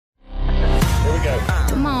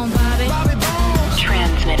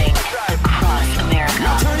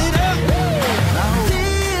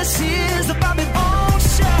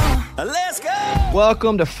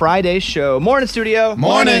Welcome to Friday's show. Morning, studio.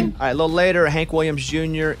 Morning. All right, a little later, Hank Williams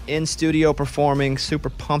Jr. in studio performing. Super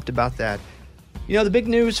pumped about that. You know, the big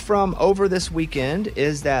news from over this weekend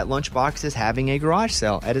is that Lunchbox is having a garage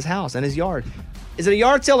sale at his house and his yard. Is it a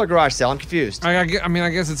yard sale or garage sale? I'm confused. I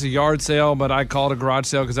guess it's a yard sale, but I call it a garage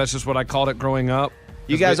sale because that's just what I called it growing up.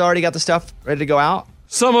 You guys already got the stuff ready to go out?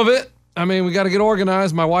 Some of it. I mean, we got to get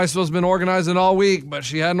organized. My wife's supposed to have been organizing all week, but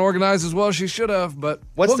she hadn't organized as well as she should have. But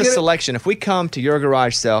what's the selection? If we come to your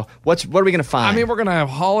garage sale, what are we going to find? I mean, we're going to have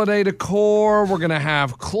holiday decor. We're going to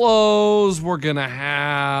have clothes. We're going to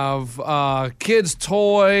have kids'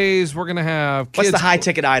 toys. We're going to have kids. What's the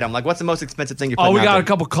high-ticket item? Like, what's the most expensive thing you're putting we out got there? a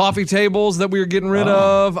couple coffee tables that we were getting rid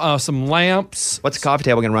of. Some lamps. What's a coffee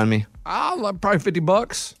table going to run me? Probably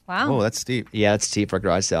 $50. Wow. Oh, that's steep. Yeah, that's cheap for a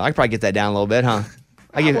garage sale. I could probably get that down a little bit, huh?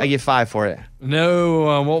 I give $5 for it.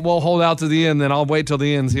 No, we'll hold out to the end. Then I'll wait till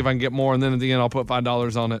the end, see if I can get more, and then at the end I'll put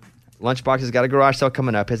 $5 on it. Lunchbox has got a garage sale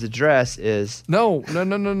coming up. His address is... No.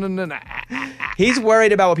 He's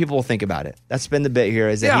worried about what people will think about it. That's been the bit here,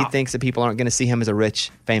 is that he Yeah. thinks that people aren't going to see him as a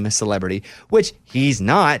rich, famous celebrity, which he's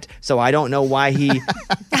not. So I don't know why he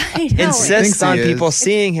insists on people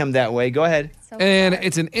seeing him that way. Go ahead. And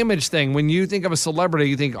it's an image thing. When you think of a celebrity,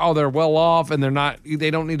 you think, oh, they're well off and they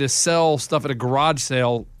don't need to sell stuff at a garage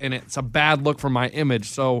sale, and it's a bad look for my image.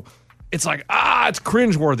 So it's like, it's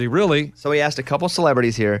cringeworthy, really. So he asked a couple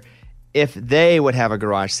celebrities here if they would have a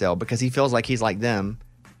garage sale because he feels like he's like them.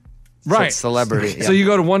 Right. Celebrity. So you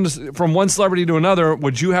go from one celebrity to another.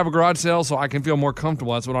 Would you have a garage sale so I can feel more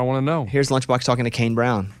comfortable? That's what I want to know. Here's Lunchbox talking to Kane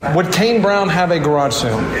Brown. Would Kane Brown have a garage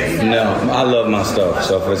sale? No, I love my stuff,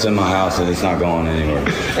 so if it's in my house, it's not going anywhere.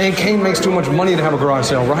 And Kane makes too much money to have a garage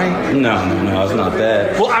sale, right? No, it's not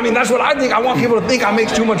that. Well, I mean, that's what I think. I want people to think I make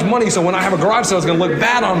too much money, so when I have a garage sale, it's going to look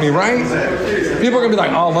bad on me, right? People are going to be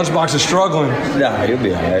like, oh, Lunchbox is struggling. Nah, you'll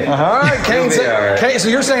be all right. All right, Kane, Kane, so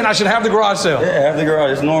you're saying I should have the garage sale? Yeah, have the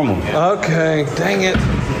garage. It's normal. Okay, dang it.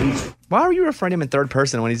 Why are you referring to him in third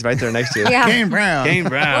person when he's right there next to you? Yeah. Kane Brown. Kane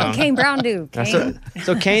Brown. What did Kane Brown do? Kane?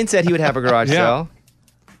 So Kane said he would have a garage sale.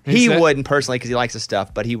 He wouldn't personally because he likes his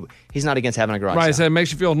stuff, but he's not against having a garage sale. Right, he said it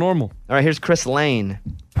makes you feel normal. All right, here's Chris Lane.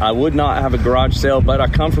 I would not have a garage sale, but I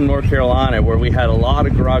come from North Carolina where we had a lot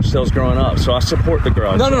of garage sales growing up, so I support the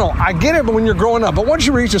garage sale. No, I get it, but when you're growing up, but once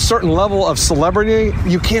you reach a certain level of celebrity,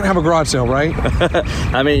 you can't have a garage sale, right?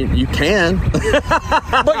 I mean, you can.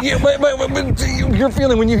 but you're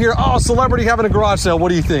feeling when you hear, celebrity having a garage sale, what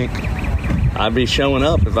do you think? I'd be showing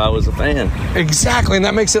up if I was a fan. Exactly, and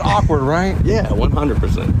that makes it awkward, right? Yeah,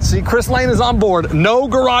 100%. See, Chris Lane is on board. No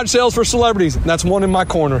garage sales for celebrities. That's one in my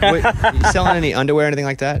corner. Wait, you selling any underwear or anything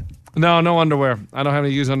like that? No underwear. I don't have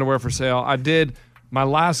any used underwear for sale. I did my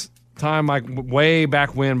last time, like way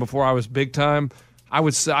back when, before I was big time, I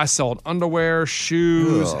sold underwear,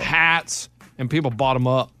 shoes, hats, and people bought them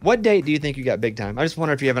up. What date do you think you got big time? I just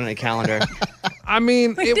wonder if you have it on a calendar. I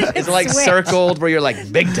mean, it's like circled where you're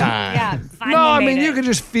like big time. Yeah. No, I mean, you can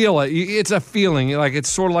just feel it. It's a feeling. Like, it's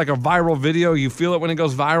sort of like a viral video. You feel it when it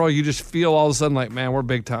goes viral. You just feel all of a sudden like, man, we're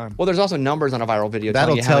big time. Well, there's also numbers on a viral video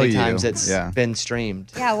That'll telling you how many tell you. times it's been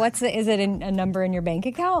streamed. Yeah, is it a number in your bank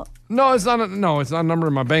account? No, it's not. It's not a number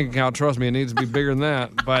in my bank account. Trust me, it needs to be bigger than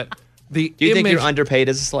that. But the Do you think image, you're underpaid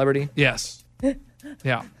as a celebrity? Yes.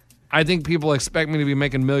 Yeah. I think people expect me to be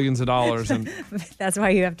making millions of dollars. And That's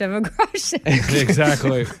why you have to have a garage sale.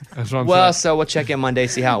 exactly. That's what I'm Well, saying. so we'll check in Monday,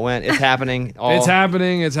 see how it went. It's happening.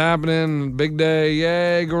 It's happening. Big day.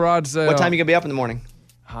 Yay, garage sale. What time you going to be up in the morning?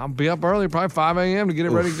 I'll be up early, probably 5 a.m. to get it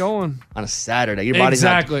ready going. On a Saturday. Your body's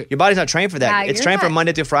not trained for that. Yeah, it's you're trained not. from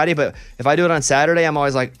Monday through Friday, but if I do it on Saturday, I'm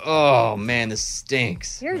always like, oh, man, this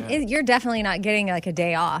stinks. You're definitely not getting like a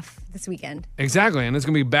day off this weekend. Exactly, and it's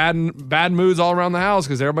going to be bad moods all around the house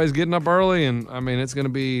because everybody's getting up early, and I mean, it's going to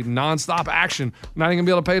be nonstop action. Not even going to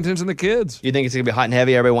be able to pay attention to the kids. You think it's going to be hot and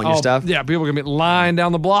heavy? Everybody want your stuff? Yeah, people are going to be lying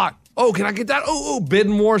down the block. Oh, can I get that?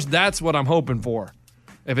 Bidding wars. That's what I'm hoping for.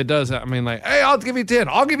 If it does, I mean, like, hey, I'll give you 10.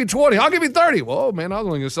 I'll give you 20. I'll give you 30. Whoa, man, I was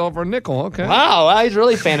only going to sell it for a nickel. Okay. Wow, he's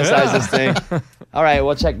really fantasized this thing. All right,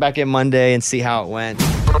 we'll check back in Monday and see how it went.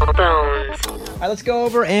 All right, let's go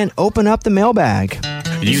over and open up the mailbag.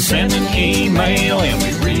 You send an email and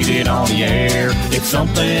we read it on the air. It's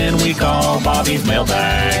something we call Bobby's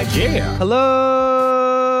Mailbag. Yeah.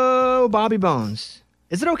 Hello, Bobby Bones.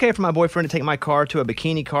 Is it okay for my boyfriend to take my car to a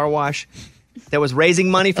Bikini car wash that was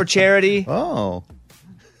raising money for charity? Oh.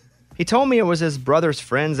 He told me it was his brother's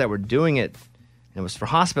friends that were doing it, and it was for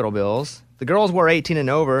hospital bills. The girls were 18 and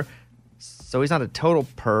over, so he's not a total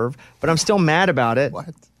perv, but I'm still mad about it. What?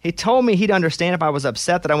 He told me he'd understand if I was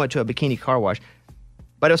upset that I went to a Bikini car wash,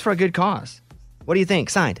 but it was for a good cause. What do you think?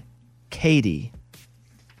 Signed, Katie.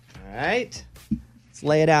 All right. Let's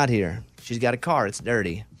lay it out here. She's got a car. It's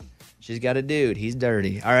dirty. She's got a dude. He's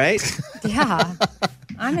dirty. All right? Yeah.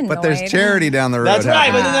 I'm annoyed. But there's charity down the road. That's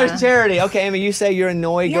right. But happening. then there's charity. Okay, Amy, you say you're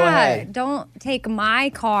annoyed. Go ahead. Don't take my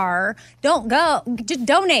car. Don't go. Just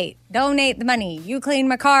donate. Donate the money. You clean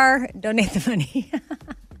my car. Donate the money.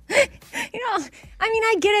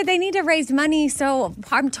 I get it. They need to raise money, so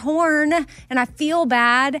I'm torn and I feel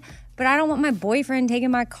bad, but I don't want my boyfriend taking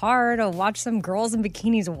my car to watch some girls in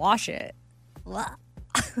bikinis wash it.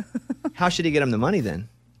 How should he get him the money then?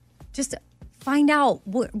 Just find out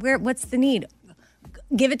what's the need.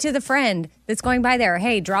 Give it to the friend that's going by there.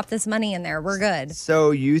 Hey, drop this money in there. We're good.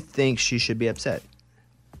 So you think she should be upset?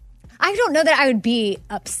 I don't know that I would be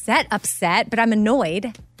upset, but I'm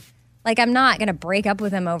annoyed. Like, I'm not going to break up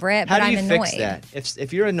with him over it, but I'm annoyed. How do you fix that?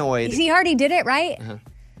 If you're annoyed... He already did it, right?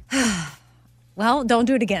 Well, don't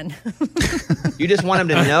do it again. You just want him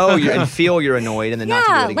to know and feel you're annoyed and then not to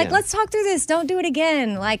do it again. Like, let's talk through this. Don't do it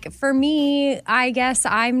again. Like, for me, I guess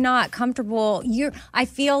I'm not comfortable. I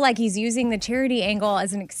feel like he's using the charity angle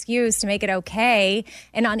as an excuse to make it okay.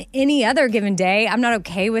 And on any other given day, I'm not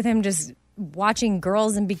okay with him just watching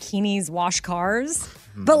girls in bikinis wash cars.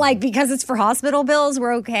 But, like, because it's for hospital bills,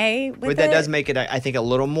 we're okay with it. But that does make it, I think, a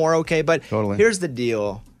little more okay. But here's the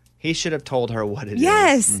deal. He should have told her what it is.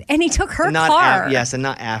 Yes, and he took her car. Yes, and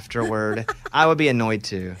not afterward. I would be annoyed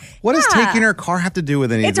too. What does taking her car have to do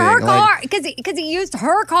with anything? It's her car because he used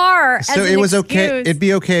her car as So an it was excuse. okay. It'd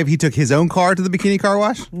be okay if he took his own car to the bikini car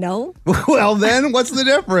wash? No. Well, then what's the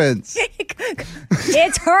difference?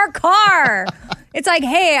 It's her car. It's like,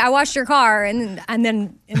 hey, I washed your car, and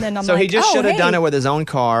then I'm so like, he just should have hey. done it with his own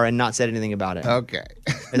car and not said anything about it. Okay.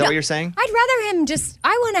 Is that what you're saying? I'd rather him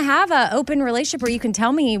I want to have an open relationship where you can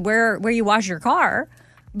tell me where you wash your car,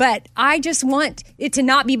 but I just want it to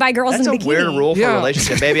not be by girls That's in a bikini. weird rule for a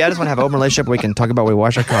relationship, baby. I just want to have an open relationship where we can talk about where we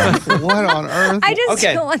wash our car. What on earth? I just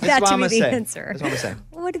don't want that to be the say. answer. That's what I'm saying.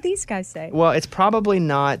 What did these guys say? Well, it's probably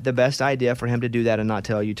not the best idea for him to do that and not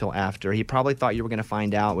tell you till after. He probably thought you were going to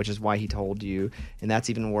find out, which is why he told you. And that's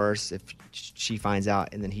even worse if she finds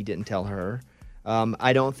out and then he didn't tell her.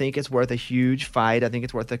 I don't think it's worth a huge fight. I think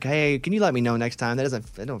it's worth hey, can you let me know next time?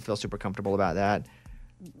 I don't feel super comfortable about that.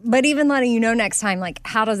 But even letting you know next time, like,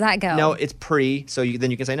 how does that go? No, it's so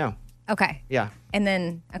then you can say no. Okay. Yeah. And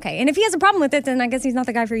then, okay. And if he has a problem with it, then I guess he's not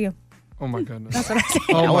the guy for you. Oh, my goodness. That's what I say.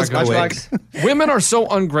 Oh, my goodness. Women are so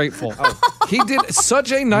ungrateful. He did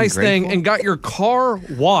such a nice thing and got your car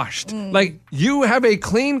washed. Like, you have a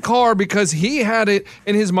clean car because he had it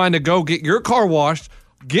in his mind to go get your car washed,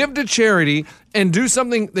 give to charity, and do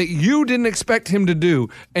something that you didn't expect him to do,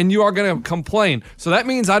 and you are going to complain. So that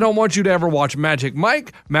means I don't want you to ever watch Magic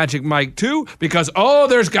Mike 2, because,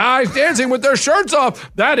 there's guys dancing with their shirts off.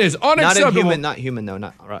 That is unacceptable. Not human though,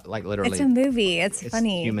 not like literally. It's a movie. It's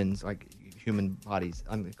funny. Humans, like human bodies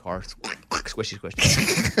on the car. Squishy.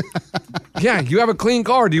 Yeah, you have a clean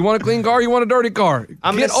car. Do you want a clean car or you want a dirty car?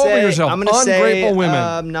 Get over yourself. I'm gonna Ungrateful say,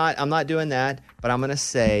 women. I'm not doing that, but I'm going to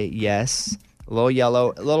say yes. A little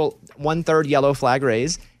 1/3 yellow flag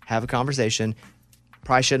raise. Have a conversation.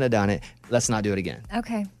 Probably shouldn't have done it. Let's not do it again.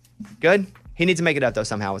 Okay. Good? He needs to make it up, though,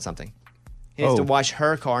 somehow with something. He needs to wash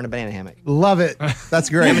her car in a banana hammock. Love it. That's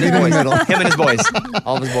great. Him and his boys.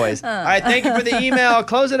 All of his boys. All right, thank you for the email.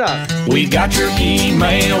 Close it up. We got your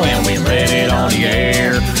email and we read it on the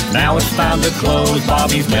air. Now it's time to close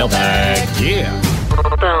Bobby's mailbag. Yeah.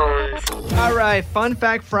 All right, Fun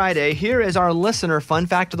Fact Friday. Here is our listener fun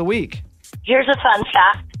fact of the week. Here's a fun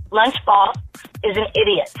fact. Lunchball is an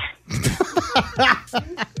idiot.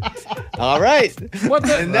 All right. What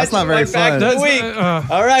the? And That's not very Fun Fact fun. of the week.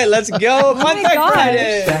 All right, let's go. Fun Fact gosh.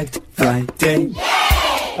 Friday. Fact Friday.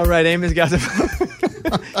 All right, Amy's got the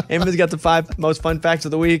the 5 most fun facts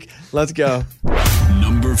of the week. Let's go.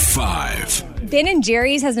 Number 5. Ben &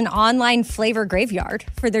 Jerry's has an online flavor graveyard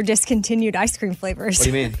for their discontinued ice cream flavors. What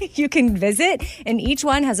do you mean? You can visit, and each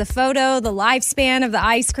one has a photo, the lifespan of the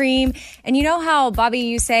ice cream. And you know how, Bobby,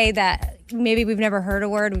 you say that maybe we've never heard a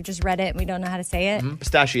word, we've just read it, and we don't know how to say it?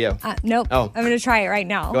 Pistachio. Nope. Oh. I'm going to try it right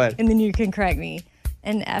now. Go ahead. And then you can correct me.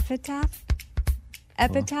 An epitaph?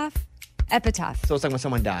 Epitaph? Epitaph. So it's like when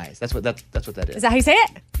someone dies. That's what that is. Is that how you say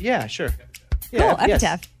it? Yeah, sure. Cool. Yeah, yes.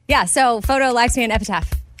 Epitaph. Yeah, so photo, lifespan,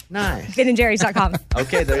 epitaph. Nice. BenandJerry's.com.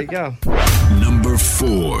 Okay, there you go. Number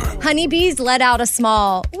 4. Honeybees let out a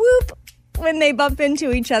small whoop when they bump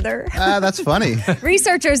into each other. That's funny.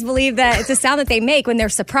 Researchers believe that it's a sound that they make when they're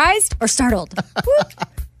surprised or startled. Whoop.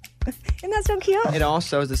 Isn't that so cute? It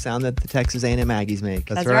also is the sound that the Texas A&M Aggies make.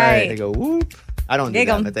 That's right. They go whoop. I don't do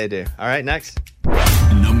Giggle. that, but they do. All right, next.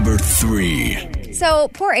 Number 3. So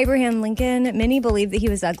poor Abraham Lincoln, many believe that he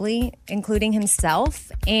was ugly, including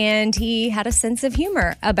himself, and he had a sense of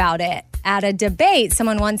humor about it. At a debate,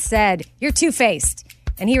 someone once said, "You're two-faced."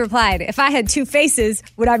 And he replied, "If I had two faces,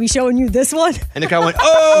 would I be showing you this one?" And the guy went,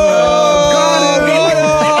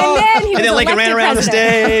 oh! And then Lincoln ran around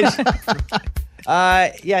president. the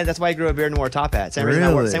stage. Yeah, that's why I grew a beard and wore a top hat. Same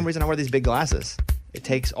reason I wear these big glasses. It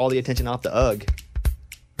takes all the attention off the UGG.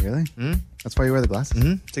 Really? Mm-hmm. That's why you wear the glasses?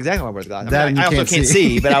 Mm-hmm. That's exactly why I wear the glasses. That I also can't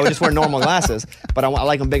see, but I would just wear normal glasses. But I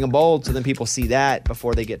like them big and bold, so then people see that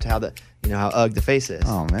before they get to how UGG the face is.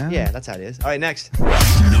 Oh, man. Yeah, that's how it is. All right, next.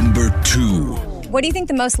 Number 2. What do you think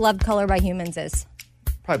the most loved color by humans is?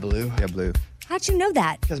 Probably blue. Yeah, blue. How'd you know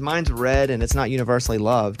that? Because mine's red and it's not universally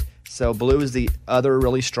loved. So blue is the other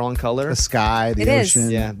really strong color. The sky, the It is. ocean.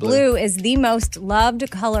 Yeah, Blue is the most loved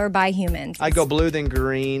color by humans. I go blue, then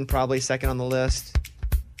green, probably second on the list.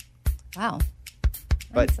 Wow.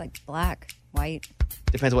 But- It's like black, white.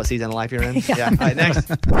 Depends what season of life you're in. Yeah. All right, next.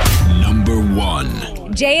 Number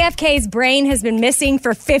 1. JFK's brain has been missing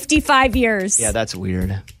for 55 years. Yeah, that's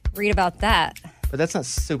weird. Read about that. But that's not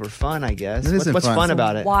super fun, I guess. It isn't What's fun. fun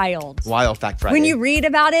about it? Wild. Wild Fact Friday. When you read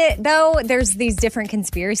about it, though, there's these different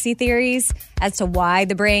conspiracy theories as to why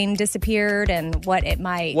the brain disappeared and what it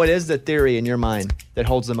might. What is the theory in your mind that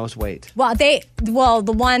holds the most weight? Well,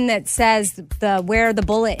 the one that says where the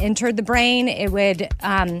bullet entered the brain, it would.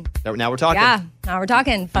 Now we're talking. Yeah, now we're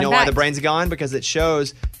talking. Fun You know why fact. the brain's gone? Because it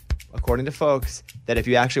shows, according to folks, that if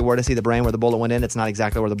you actually were to see the brain where the bullet went in, it's not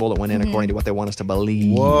exactly where the bullet went in, according to what they want us to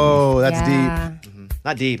believe. Whoa, that's Yeah. deep.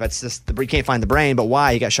 Not deep. It's just you can't find the brain, but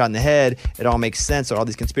why? He got shot in the head. It all makes sense. So all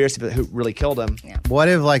these conspiracies, but who really killed him? What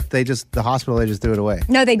if the hospital, they just threw it away?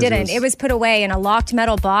 No, they 'Cause didn't. It was put away in a locked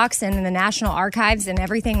metal box and in the National Archives, and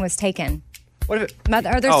everything was taken. What if it?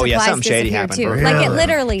 Other Oh, supplies yeah, something shady disappeared happened, too. bro. Like it Really?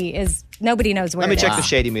 literally is. Nobody knows where. Let me it check is. the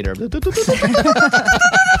shady meter.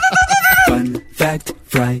 Fun Fact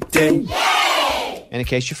Friday. And in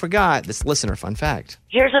case you forgot, this listener fun fact.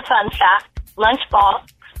 Here's a fun fact. Lunchball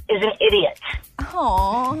is an idiot.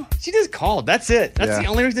 Aww. She just called. That's it. That's the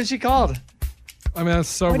only reason she called. I mean, that's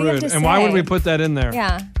so What do you have rude. to And why would say? we put that in there?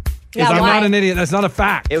 Yeah. Because I'm why? not an idiot. That's not a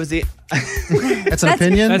fact. It was the. That's an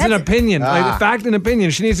opinion? That's an opinion. Like, Ah. a fact and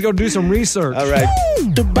opinion. She needs to go do some research. All right.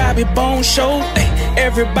 The Bobby Bone Show.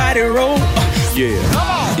 Everybody roll.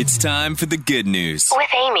 Yeah. It's time for the good news. With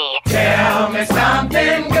Amy.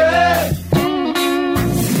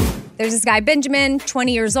 There's this guy, Benjamin,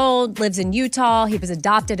 20 years old, lives in Utah. He was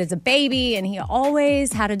adopted as a baby, and he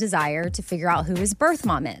always had a desire to figure out who his birth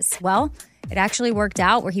mom is. Well, it actually worked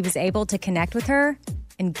out where he was able to connect with her.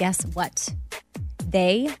 And guess what?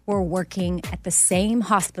 They were working at the same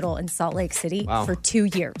hospital in Salt Lake City Wow. for 2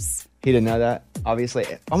 years. He didn't know that, obviously.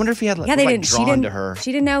 I wonder if he had Yeah, they didn't. drawn to her.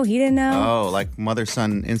 She didn't know. He didn't know. Oh, like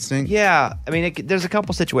mother-son instinct? Yeah. I mean, there's a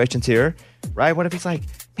couple situations here, right? What if he's like,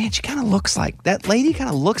 man, she kind of looks like, that lady kind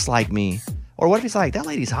of looks like me. Or what if he's like, that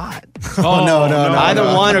lady's hot? Oh, no. Either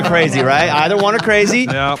one are crazy, right? Either one are crazy.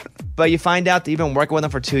 Yep. But you find out that you've been working with them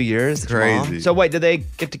for 2 years. Crazy. So wait, did they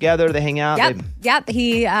get together? They hang out? Yep.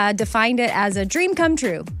 He defined it as a dream come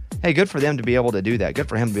true. Hey, good for them to be able to do that. Good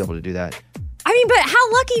for him to be able to do that. I mean, but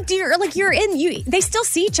how lucky they still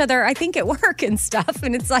see each other, I think, at work and stuff.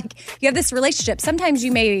 And it's like you have this relationship. Sometimes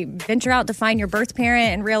you may venture out to find your birth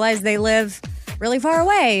parent and realize they live really far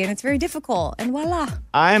away and it's very difficult. And voila.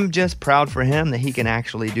 I'm just proud for him that he can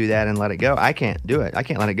actually do that and let it go. I can't do it. I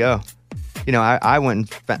can't let it go. You know, I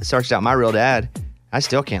went and searched out my real dad. I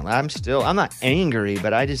still can't. I'm not angry,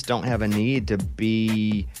 but I just don't have a need to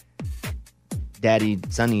be daddy,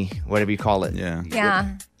 sonny, whatever you call it. Yeah. Yeah.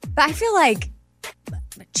 But I feel like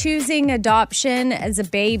choosing adoption as a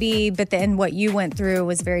baby, but then what you went through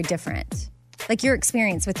was very different. Like your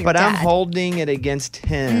experience with your But dad. I'm holding it against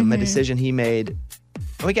him, a decision he made.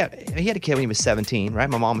 He had a kid when he was 17, right?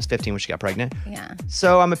 My mom was 15 when she got pregnant. Yeah.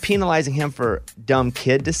 So I'm penalizing him for dumb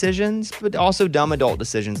kid decisions, but also dumb adult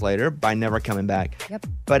decisions later by never coming back. Yep.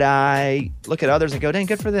 But I look at others and go, dang,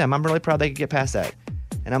 good for them. I'm really proud they could get past that.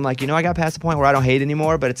 And I'm like, I got past the point where I don't hate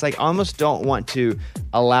anymore, but it's like I almost don't want to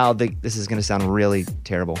allow this is going to sound really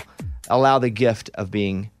terrible, allow the gift of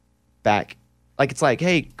being back. Like, it's like,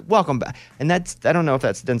 hey, welcome back. And I don't know if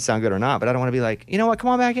that doesn't sound good or not, but I don't want to be like, you know what,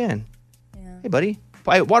 come on back in. Yeah. Hey, buddy,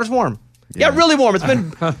 water's warm. Yeah, really warm. It's been,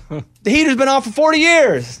 the heater's been on for 40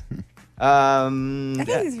 years. I think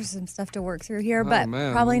there's some stuff to work through here, but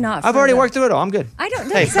man. probably not. I've already worked through it all. I'm good. I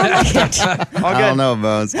don't Hey. sound like it. All I good. don't know,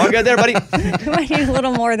 Bones. All good there, buddy. We might need a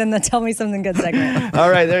little more than the tell me something good segment.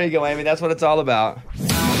 All right, there you go, Amy. That's what it's all about.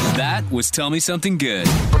 That was Tell Me Something Good.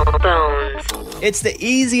 It's the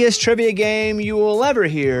easiest trivia game you will ever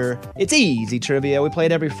hear. It's easy trivia. We play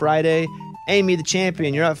it every Friday. Amy, the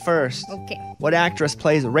champion, you're up first. Okay. What actress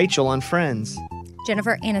plays Rachel on Friends?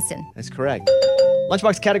 Jennifer Aniston. That's correct.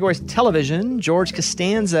 Lunchbox category is television. George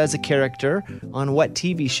Costanza is a character on what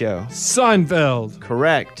TV show? Seinfeld.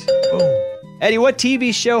 Correct. Eddie, what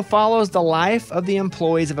TV show follows the life of the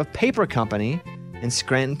employees of a paper company in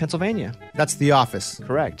Scranton, Pennsylvania? That's The Office.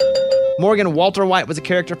 Correct. Morgan, Walter White was a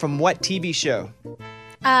character from what TV show?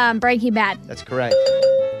 Breaking Bad. That's correct.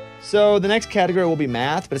 So the next category will be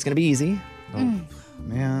math, but it's going to be easy.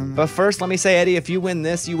 Man. But first, let me say, Eddie, if you win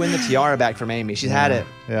this, you win the tiara back from Amy. She's had it.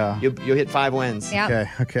 Yeah. You'll hit 5 wins. Yeah.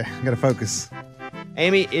 Okay. I got to focus.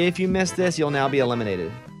 Amy, if you miss this, you'll now be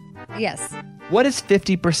eliminated. Yes. What is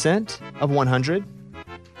 50% of 100?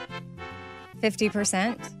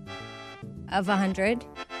 50% of 100.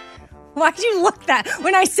 Why'd you look that?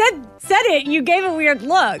 When I said it, you gave a weird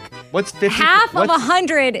look. What's 50? Half of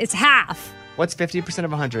 100 is half. What's 50%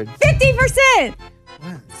 of 100? 50%!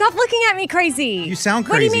 Stop looking at me crazy. You sound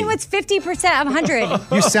What do you crazy. mean, what's 50% of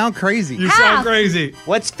 100? You sound crazy. You Half. sound crazy.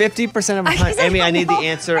 What's 50% of 100? Amy, I need the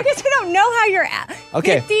answer. I guess I don't know how you're at.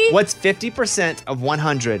 Okay, 50? what's 50% of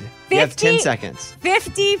 100? You have 10 seconds.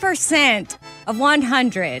 50% of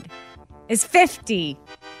 100 is 50.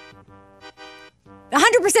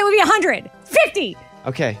 100% would be 100. 50.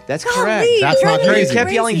 Okay, that's Golly, correct. That's not crazy. You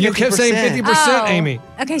kept yelling 50%. You kept saying 50%, Amy.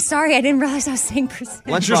 Okay, sorry. I didn't realize I was saying percent.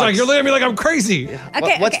 Lunchbox. She was like, you're looking at me like I'm crazy.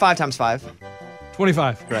 Okay, What's okay. 5 times 5?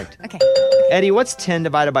 25. Correct. Okay. Eddie, what's 10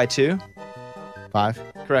 divided by 2? 5.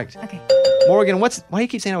 Correct. Okay. Morgan, why do you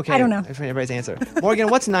keep saying okay? I don't know. That's everybody's answer. Morgan,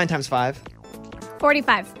 what's 9 times 5?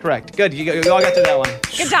 45. Correct. Good. You all got through that one.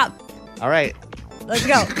 Good job. All right. Let's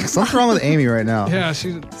go. Something's wrong with Amy right now. Yeah,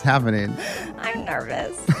 It's happening. I'm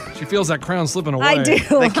nervous. she feels that crown slipping away. I do.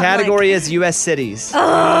 The category is U.S. cities.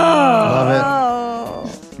 Love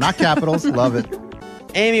it. Not capitals. Love it.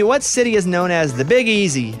 Amy, what city is known as the Big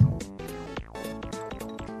Easy?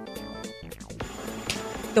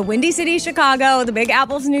 The Windy City, Chicago. The Big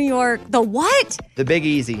Apples, New York. The what? The Big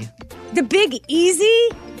Easy. The Big Easy?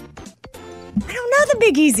 I don't know the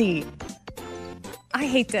Big Easy. I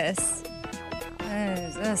hate this.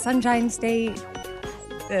 Sunshine State.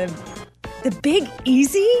 The Big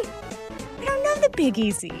Easy? I don't know the Big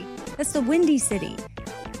Easy. That's the Windy City.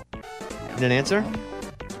 Need an answer?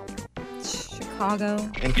 Chicago.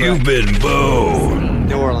 Incorrect. You've been boned.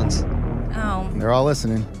 New Orleans. Oh. They're all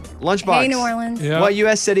listening. Lunchbox. Hey, New Orleans. Yeah. What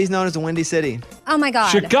U.S. city is known as the Windy City? Oh my God.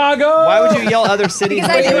 Chicago. Why would you yell other cities?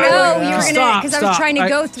 Because I didn't know you were gonna. Stop, Because I was stop. trying to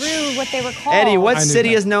go through what they were called. Eddie, what I knew city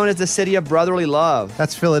that. is known as the city of brotherly love?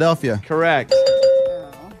 That's Philadelphia. Correct.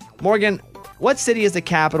 Morgan, what city is the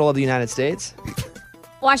capital of the United States?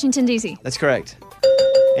 Washington, D.C. That's correct.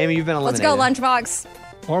 Amy, you've been Let's eliminated. go, Lunchbox.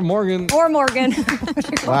 Or Morgan. Or Morgan.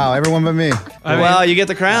 Wow, everyone but me. Well, you get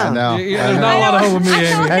the crown. I know. There's not a lot of hope with me,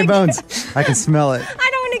 Amy. Hey, Bones. I can smell it.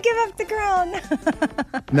 I don't want to give up the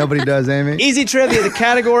crown. Nobody does, Amy. Easy trivia. The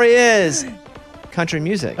category is country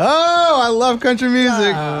music. Oh, I love country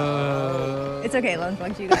music. It's okay,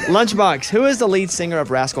 Lunchbox. You got it. Lunchbox, who is the lead singer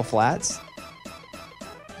of Rascal Flatts?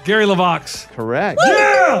 Gary LaVox. Correct.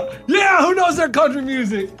 Yeah, who knows their country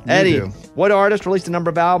music? Eddie, do. what artist released a number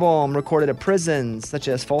of albums recorded at prisons such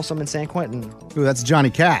as Folsom and San Quentin? Ooh, that's Johnny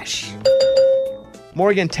Cash.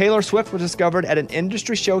 Morgan, Taylor Swift was discovered at an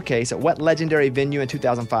industry showcase at what legendary venue in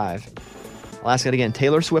 2005? I'll ask it again.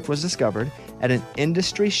 Taylor Swift was discovered at an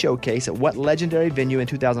industry showcase at what legendary venue in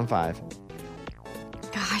 2005?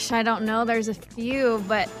 Gosh, I don't know. There's a few,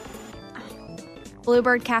 but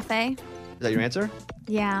Bluebird Cafe. Is that your answer?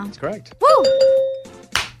 Yeah. That's correct. Woo!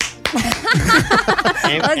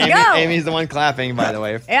 Let's go. Amy's the one clapping, by the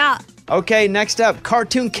way. Yeah. Okay, next up,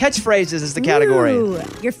 cartoon catchphrases is the category. Ooh,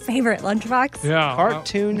 your favorite Lunchbox? Yeah.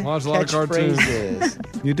 Cartoon I watch a lot of cartoons.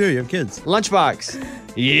 catchphrases. You do. You have kids. Lunchbox.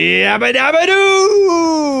 Yabba dabba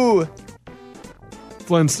doo.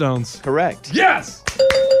 Flintstones. Correct. Yes.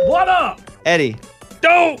 What up? Eddie.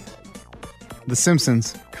 Dope. The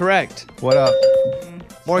Simpsons. Correct. What up?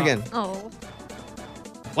 Morgan. Oh.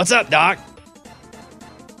 What's up, Doc?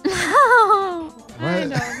 I don't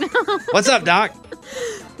know. What's up, Doc?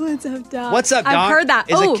 What's up, Doc? What's up, Doc? I've heard that.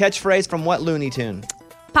 Is a Oh. catchphrase from what Looney Tune?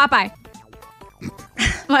 Popeye.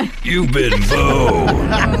 What? You've been boned.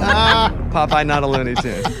 Popeye, not a Looney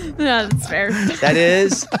Tune. Yeah, that's fair. That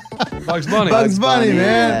is Bugs Bunny. Bugs Bunny,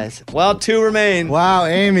 man. Yes. Well, 2 remain. Wow,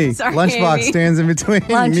 Amy. Sorry, Lunchbox Amy. stands in between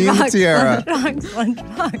me and Lunchbox. Tiara.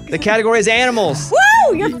 Lunchbox. The category is animals.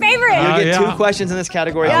 Woo! Your favorite. You get yeah. 2 questions in this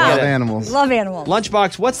category. I You'll love get it. animals. Love animals.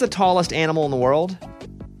 Lunchbox, what's the tallest animal in the world?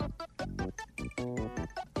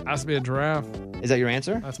 Has to be a giraffe. Is that your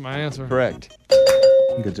answer? That's my answer. Correct.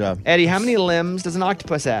 Good job. Eddie, how many limbs does an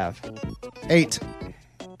octopus have? 8.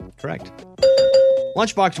 Correct.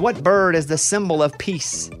 Lunchbox, what bird is the symbol of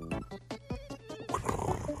peace?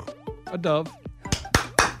 A dove.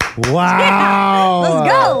 Wow.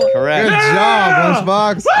 Let's go. Correct. Good job,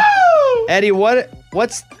 Lunchbox. Eddie,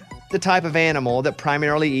 what's the type of animal that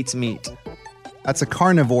primarily eats meat? That's a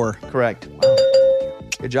carnivore. Correct. Wow.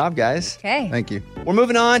 Good job, guys. Okay. Thank you. We're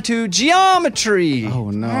moving on to geometry.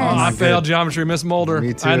 Oh, no. I failed geometry, Miss Mulder. Me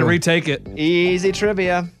I had to too. retake it. Easy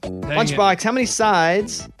trivia. Dang Lunchbox, how many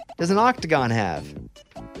sides does an octagon have?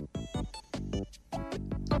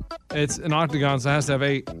 It's an octagon, so it has to have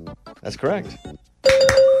 8. That's correct.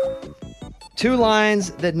 Two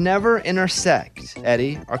lines that never intersect,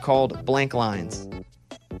 Eddie, are called blank lines.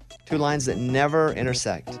 Two lines that never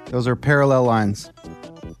intersect. Those are parallel lines.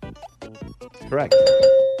 Correct.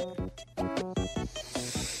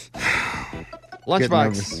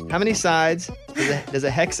 nervous. Lunchbox, how many sides does a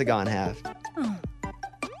hexagon have?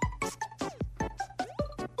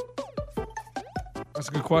 That's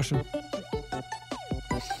a good question.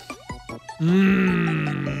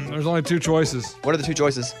 There's only 2 choices. What are the 2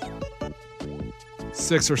 choices?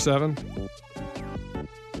 6 or 7.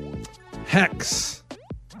 Hex.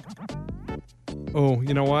 Oh,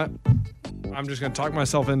 you know what? I'm just going to talk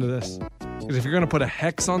myself into this. Because if you're going to put a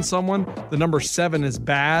hex on someone, the number 7 is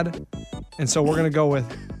bad. And so we're going to go with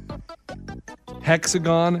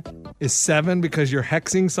hexagon is 7 because you're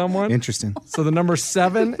hexing someone. Interesting. So the number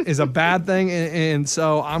 7 is a bad thing. And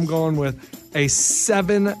so I'm going with a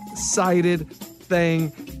 7-sided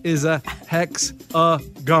thing is a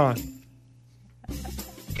hexagon.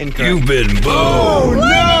 Incorrect. You've been boned. Oh,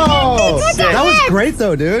 no. What the That was heck? great,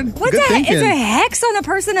 though, dude. What's Good thinking. is a hex on a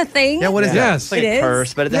person a thing? Yeah, what is that? Yes. It's like It a is?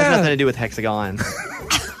 curse, but it has Yeah. nothing to do with hexagon.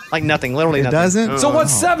 Like nothing, literally It nothing. doesn't? So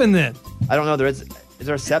what's 7 then? I don't know. Is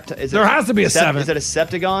there a sept? There has to be a 7. Is it a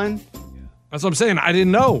septagon? That's what I'm saying. I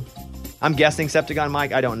didn't know. I'm guessing septagon,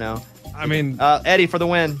 Mike. I don't know. I mean, Eddie for the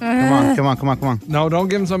win. Come on. no, don't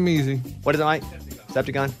give him something easy. What is it, Mike?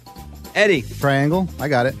 Septagon. Eddie, Triangle. I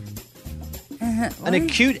got it. an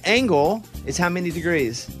acute angle is how many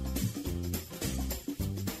degrees?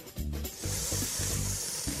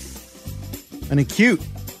 An acute.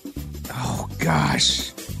 Oh,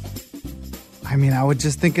 gosh. I mean, I would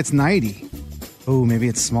just think it's 90. Oh, maybe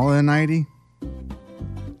it's smaller than 90?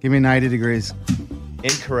 Give me 90 degrees.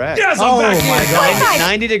 Incorrect. Yes, I'm Oh, back my in. God.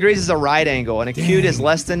 90 degrees is a right angle. An acute is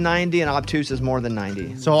less than 90, and obtuse is more than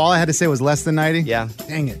 90. So all I had to say was less than 90? Yeah.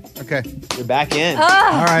 Dang it. Okay. You're back in. Oh, All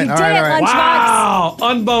right, you all did right, it, all right. Lunchbox. Wow,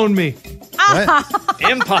 unboned me. What?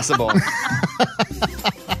 Impossible.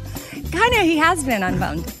 Kind of, he has been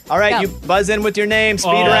unboned. All right, Go. you buzz in with your name. Speed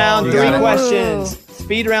Oh, round, you 3 got it. questions.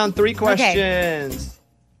 Speed round, 3 questions.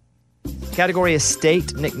 Category is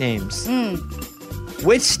state nicknames.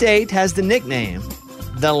 Which state has the nickname,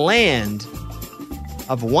 the land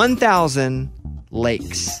of 1,000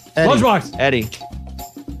 lakes? Eddie. Lunchbox. Eddie,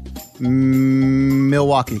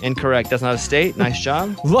 Milwaukee. incorrect. That's not a state. Nice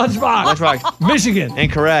job. Lunchbox. Lunchbox, Michigan.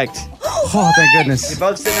 Incorrect. Oh, thank goodness. You're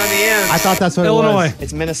both sitting on the ends. I thought that's what Illinois. it was.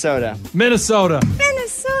 It's Minnesota. Minnesota.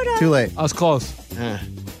 Minnesota. Too late. I was close.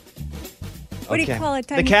 What do you call it,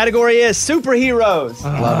 The Tony? category is superheroes.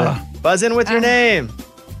 Love it. Buzz in with your name.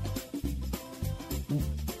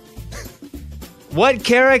 What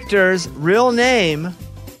character's real name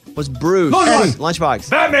was Bruce? Lunchbox. Lunchbox.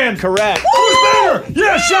 Batman. Correct. Bruce Banner.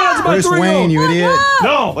 Yeah, shout out to my Bruce 3-year-old. Wayne, you idiot.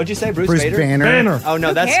 No. What'd you say, Bruce Bruce Bader? Banner. Banner. Oh, no,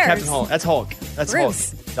 Who that's cares? Captain Hulk. That's Hulk. That's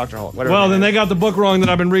Bruce. Hulk. Dr. Hulk. Whatever. Well, his then name they got the book wrong that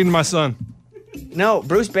I've been reading my son. is. No,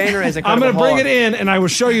 Bruce Banner is I'm Incredible going to bring Hulk. it in, and I will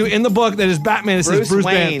show you in the book that is Batman. It says Bruce Bruce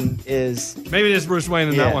Wayne Banner. is... Maybe it is Bruce Wayne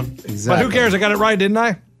in Yeah, that one. But exactly. who cares? I got it right, didn't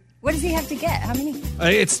I? What does he have to get? How many?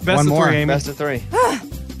 It's best One of more. 3, Amy. Best of 3.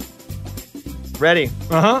 Ready?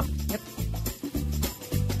 Uh-huh.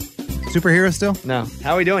 Superhero still? No.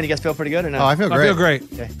 How are we doing? You guys feel pretty good or no? Oh, I feel I great. feel great.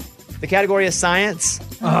 Okay. The category is science.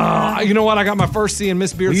 You know what? I got my first C in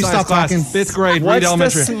Miss Beard's Will you science stop class. talking? 5th grade, Reed What's the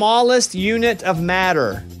Elementary. smallest unit of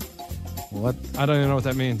matter? What? I don't even know what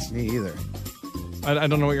that means. Me either. I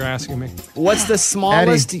don't know what you're asking me. What's the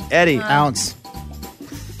smallest... Eddie. Ounce.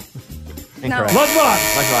 Incorrect.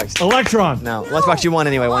 Lunchbox. Lunchbox. Electron. No. Lunchbox, you won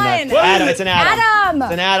anyway. Won that. One. Adam, it's an Adam. Adam.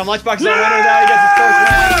 It's an Adam. Lunchbox is the winner. Now he gets his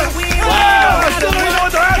first win. Wow. I still don't even know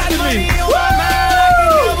what they're asking me.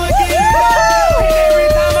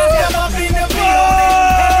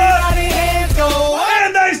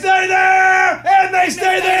 And they stay there! And they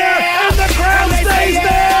stay there! And the crowd stays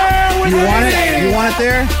there! You want it? You want it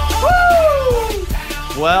there?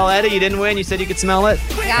 Well, Eddie, you didn't win. You said you could smell it.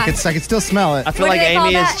 Yeah. I could still smell it. I feel What like do they call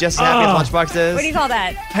Amy is that? just as happy as Lunchbox is. What do you call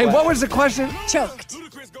that? Hey, what was the question? Choked.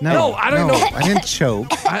 No, I don't know. I didn't choke.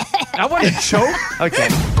 I wanted to choke. Okay.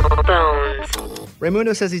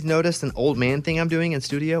 Raymundo says he's noticed an old man thing I'm doing in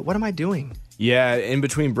studio. What am I doing? Yeah, in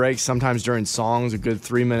between breaks, sometimes during songs, a good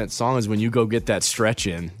 3-minute song is when you go get that stretch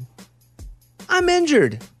in. I'm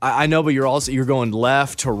injured. I know, but you're going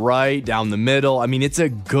left to right, down the middle. I mean, it's a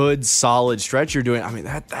good, solid stretch you're doing. I mean,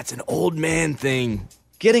 that's an old man thing.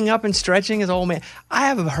 Getting up and stretching is old man. I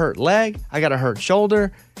have a hurt leg. I got a hurt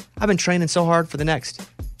shoulder. I've been training so hard for the next.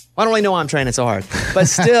 I don't really know why I'm training so hard, but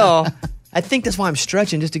still, I think that's why I'm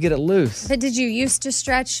stretching, just to get it loose. But did you used to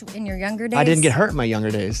stretch in your younger days? I didn't get hurt in my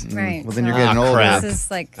younger days. Right. Well, then you're getting older. Crap. This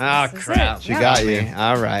is like. Crap. She got you.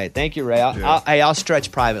 All right. Thank you, Ray. I'll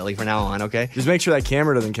stretch privately from now on, okay? Just make sure that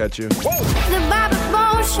camera doesn't catch you.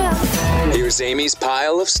 Here's Amy's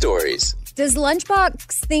pile of stories. Does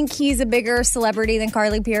Lunchbox think he's a bigger celebrity than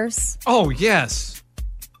Carly Pierce? Oh, yes.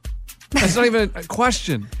 That's not even a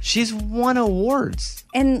question. She's won awards.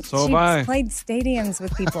 And So have I. she's played stadiums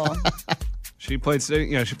with people. She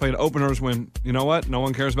played openers when, you know what? No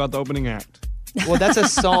one cares about the opening act. Well, that's a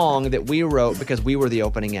song that we wrote because we were the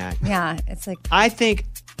opening act. Yeah, it's like. I think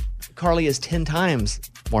Carly is 10 times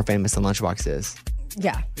more famous than Lunchbox is.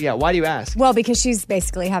 Yeah. Yeah, why do you ask? Well, because she's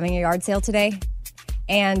basically having a yard sale today.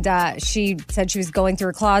 And she said she was going through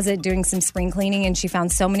her closet doing some spring cleaning, and she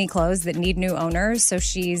found so many clothes that need new owners. So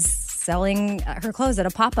she's selling her clothes at a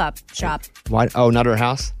pop-up shop. Why? Oh, not her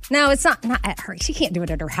house? No, it's not at her. She can't do it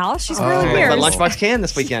at her house. She's really weird. But Lunchbox can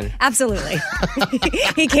this weekend. Absolutely.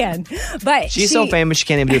 He can. But She's so famous she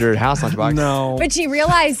can't even do it at her house, Lunchbox. No. But she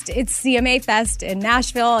realized it's CMA Fest in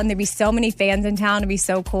Nashville, and there'd be so many fans in town. It'd be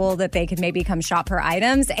so cool that they could maybe come shop her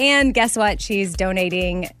items. And guess what? She's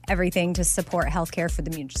donating everything to support healthcare for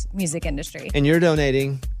the music industry. And you're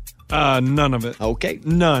donating? None of it. Okay.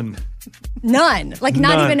 None. None. Like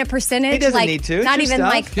not None. even a percentage. He doesn't like need to. not It's your even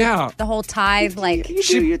stuff. like the whole tithe. Like You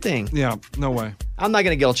do your thing. Yeah, no way. I'm not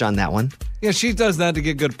going to guilt you on that one. Yeah, she does that to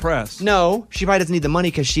get good press. No, she probably doesn't need the money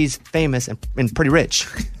because she's famous and pretty rich.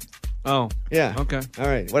 Oh. Yeah. Okay. All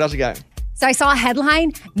right. What else you got? So I saw a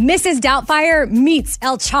headline, Mrs. Doubtfire meets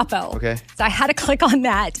El Chapo. Okay. So I had to click on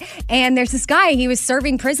that. And there's this guy, he was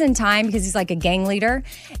serving prison time because he's like a gang leader.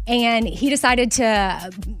 And he decided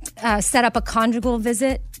to set up a conjugal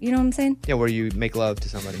visit. You know what I'm saying? Yeah, where you make love to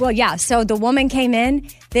somebody. Well, yeah. So the woman came in,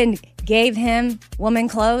 then gave him woman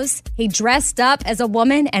clothes. He dressed up as a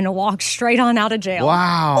woman and walked straight on out of jail.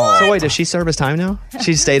 Wow. So wait, does she serve his time now?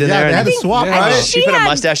 She stayed in there. they had to swap, right? She put a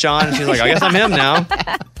mustache on and she's like, I guess I'm him now.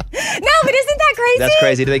 No, but isn't that crazy? That's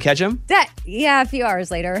crazy. Did they catch him? Yeah, a few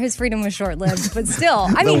hours later. His freedom was short-lived, but still.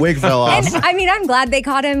 I The mean, wig fell off. And, I mean, I'm glad they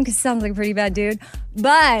caught him because he sounds like a pretty bad dude,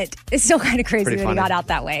 but it's still kind of crazy Pretty that he funny. got out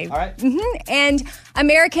that way. All right. And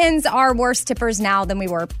Americans are worse tippers now than we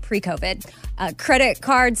were pre-COVID.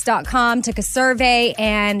 Creditcards.com took a survey,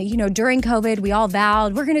 and during COVID, we all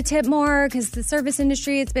vowed we're going to tip more because the service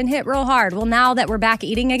industry, it's been hit real hard. Well, now that we're back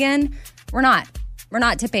eating again, we're not. We're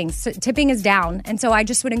not tipping. So tipping is down. And so I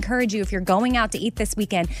just would encourage you, if you're going out to eat this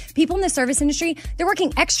weekend, people in the service industry, they're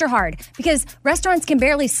working extra hard because restaurants can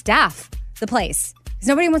barely staff the place because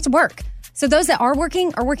nobody wants to work. So those that are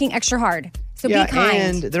working extra hard. So Yeah, be kind.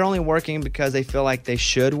 and they're only working because they feel like they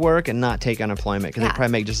should work and not take unemployment because they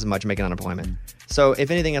probably make just as much making unemployment. So if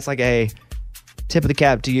anything, it's like a tip of the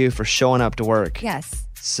cap to you for showing up to work. Yes.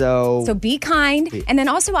 So be kind. And then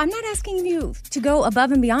also, I'm not asking you to go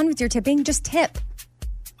above and beyond with your tipping. Just tip.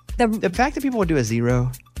 The fact that people would do a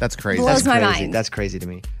zero, that's crazy. Blows That's my crazy. mind. That's crazy to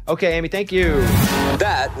me. Okay, Amy, thank you.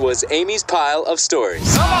 That was Amy's pile of stories.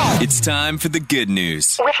 It's time for the good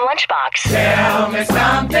news. With Lunchbox. Tell me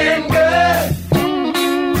something good.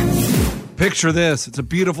 Picture this. It's a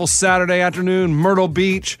beautiful Saturday afternoon, Myrtle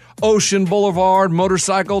Beach, Ocean Boulevard,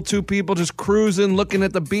 motorcycle, two people just cruising, looking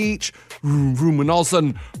at the beach, vroom, vroom, and all of a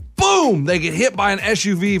sudden, boom, they get hit by an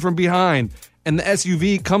SUV from behind. And the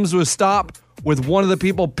SUV comes to a stop with one of the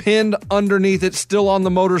people pinned underneath it, still on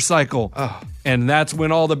the motorcycle. And that's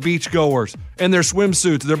when all the beachgoers in their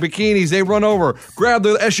swimsuits, their bikinis, they run over, grab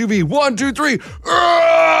the SUV, 1, 2, 3,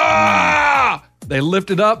 they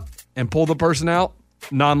lift it up and pull the person out.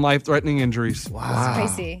 Non-life-threatening injuries. Wow.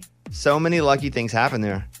 It's crazy. So many lucky things happened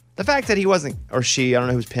there. The fact that he wasn't, or she, I don't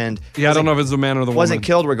know who's pinned. Yeah, I don't know if it's the man or the wasn't woman.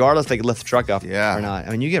 killed regardless if they could lift the truck up Yeah. or not.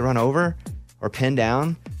 I mean, you get run over or pinned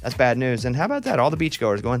down, that's bad news. And how about that? All the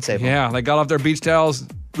beachgoers, go and save them. Yeah, they got off their beach towels,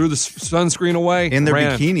 threw the sunscreen away. In their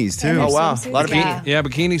ran. bikinis, too. Oh, wow. A lot of Yeah. Yeah,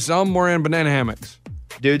 bikinis. Some were in banana hammocks.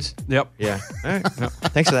 dudes. Yep. Yeah. All right.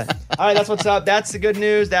 Thanks for that. All right, that's what's up. That's the good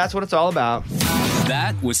news. That's what it's all about.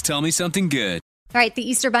 That was Tell Me Something Good. All right, the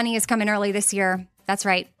Easter Bunny is coming early this year. That's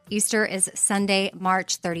right. Easter is Sunday,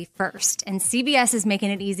 March 31st, and CVS is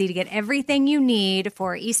making it easy to get everything you need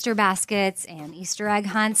for Easter baskets and Easter egg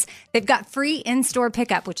hunts. They've got free in-store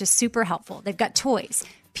pickup, which is super helpful. They've got toys,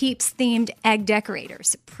 Peeps-themed egg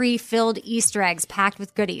decorators, pre-filled Easter eggs packed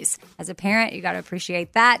with goodies. As a parent, you got to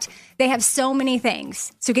appreciate that. They have so many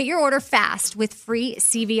things. So get your order fast with free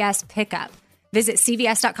CVS pickup. Visit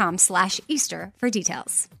cvs.com/Easter for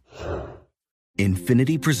details.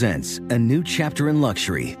 Infinity presents a new chapter in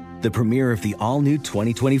luxury, the premiere of the all-new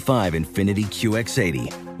 2025 Infinity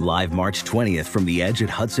QX80, live March 20th from the Edge at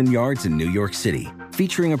Hudson Yards in New York City,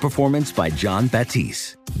 featuring a performance by John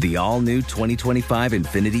Batiste. The all-new 2025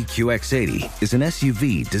 Infinity QX80 is an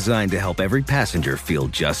SUV designed to help every passenger feel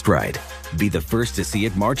just right. Be the first to see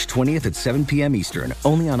it March 20th at 7 p.m. Eastern,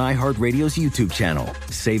 only on iHeartRadio's YouTube channel.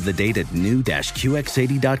 Save the date at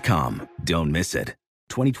new-QX80.com. Don't miss it.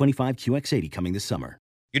 2025 QX80 coming this summer.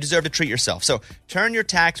 You deserve to treat yourself. So turn your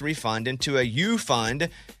tax refund into a U fund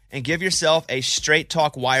and give yourself a Straight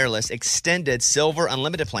Talk Wireless Extended Silver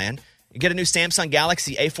Unlimited plan. You get a new Samsung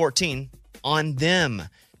Galaxy A14 on them.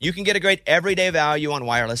 You can get a great everyday value on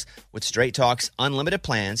wireless with Straight Talk's unlimited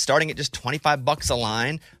plans, starting at just $25 a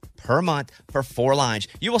line per month for 4 lines.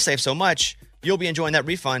 You will save so much, you'll be enjoying that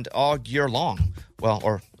refund all year long. Well,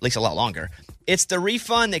 or at least a lot longer. It's the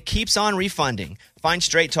refund that keeps on refunding. Find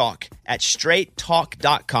Straight Talk at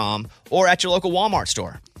straighttalk.com or at your local Walmart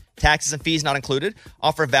store. Taxes and fees not included.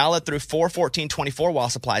 Offer valid through 4/14/24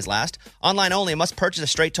 while supplies last. Online only. Must purchase a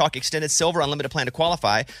Straight Talk Extended Silver Unlimited plan to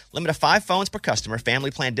qualify. Limit of 5 phones per customer.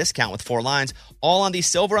 Family plan discount with 4 lines. All on the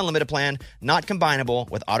Silver Unlimited plan. Not combinable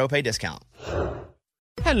with autopay discount.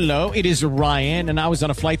 Hello, it is Ryan, and I was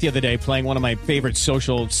on a flight the other day playing one of my favorite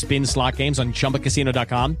social spin slot games on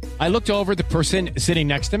ChumbaCasino.com. I looked over at the person sitting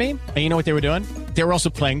next to me, and you know what they were doing? They were also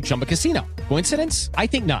playing Chumba Casino. Coincidence? I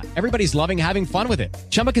think not. Everybody's loving having fun with it.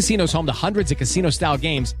 Chumba Casino is home to hundreds of casino-style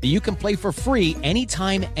games that you can play for free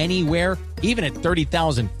anytime, anywhere, even at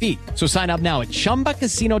 30,000 feet. So sign up now at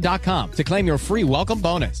ChumbaCasino.com to claim your free welcome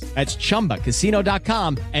bonus. That's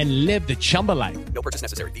ChumbaCasino.com and live the Chumba life. No purchase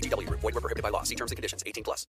necessary. VGW. Void where prohibited by law. See terms and conditions. 18+.